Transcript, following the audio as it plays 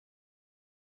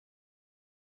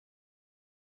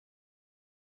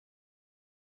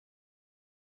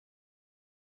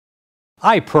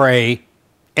I pray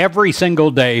every single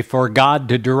day for God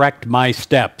to direct my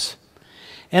steps.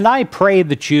 And I pray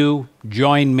that you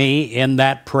join me in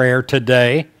that prayer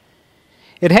today.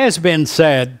 It has been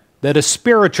said that a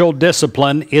spiritual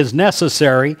discipline is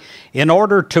necessary in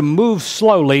order to move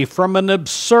slowly from an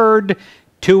absurd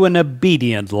to an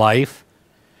obedient life,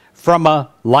 from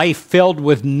a life filled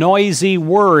with noisy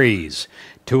worries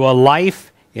to a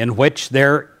life in which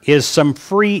there is some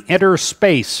free inner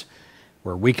space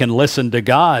where we can listen to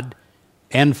God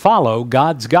and follow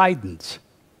God's guidance.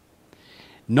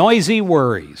 Noisy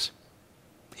worries.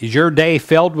 Is your day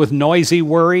filled with noisy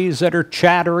worries that are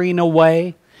chattering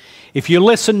away? If you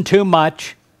listen too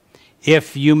much,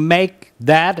 if you make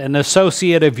that an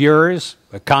associate of yours,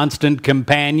 a constant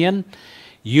companion,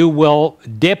 you will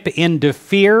dip into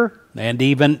fear and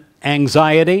even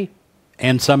anxiety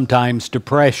and sometimes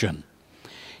depression.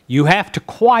 You have to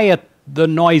quiet the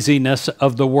noisiness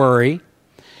of the worry,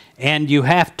 and you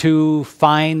have to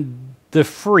find the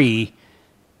free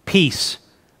peace,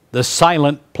 the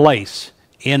silent place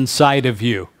inside of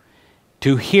you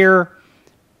to hear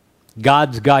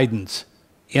God's guidance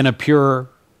in a pure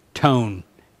tone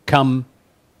come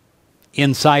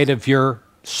inside of your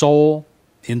soul,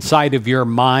 inside of your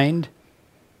mind.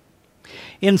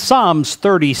 In Psalms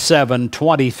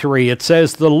 37:23, it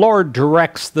says, "The Lord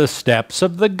directs the steps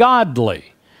of the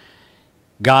godly."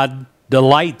 God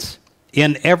delights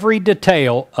in every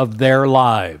detail of their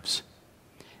lives.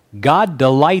 God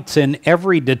delights in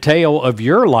every detail of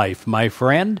your life, my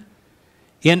friend,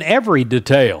 in every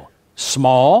detail,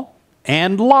 small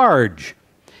and large.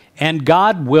 And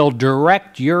God will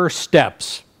direct your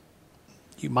steps.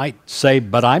 You might say,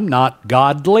 but I'm not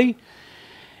godly.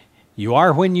 You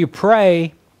are when you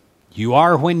pray. You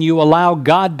are when you allow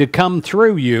God to come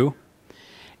through you.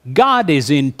 God is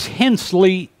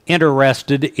intensely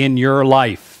interested in your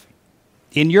life,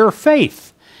 in your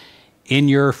faith, in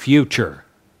your future.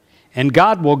 And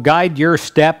God will guide your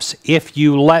steps if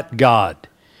you let God.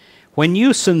 When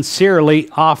you sincerely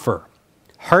offer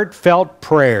heartfelt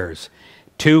prayers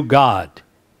to God,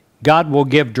 God will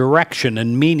give direction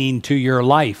and meaning to your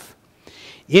life.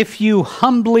 If you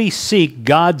humbly seek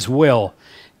God's will,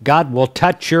 God will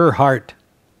touch your heart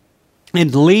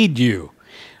and lead you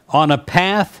on a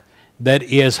path that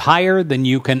is higher than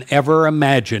you can ever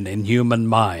imagine in human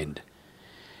mind.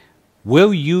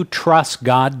 Will you trust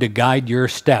God to guide your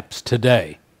steps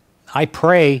today? I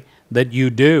pray that you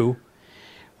do.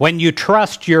 When you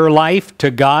trust your life to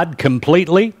God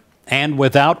completely and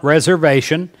without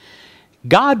reservation,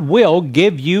 God will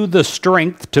give you the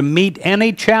strength to meet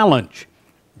any challenge,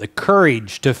 the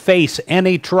courage to face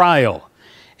any trial,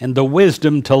 and the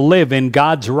wisdom to live in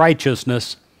God's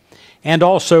righteousness and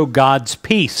also God's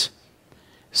peace.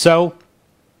 So,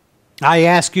 I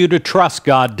ask you to trust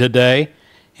God today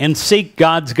and seek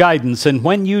God's guidance. And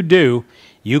when you do,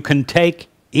 you can take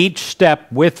each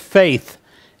step with faith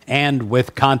and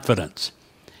with confidence.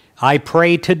 I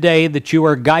pray today that you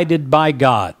are guided by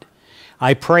God.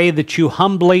 I pray that you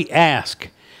humbly ask,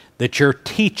 that you're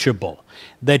teachable,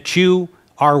 that you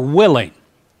are willing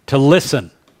to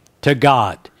listen to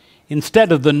God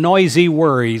instead of the noisy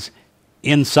worries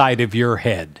inside of your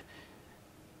head.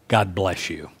 God bless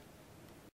you.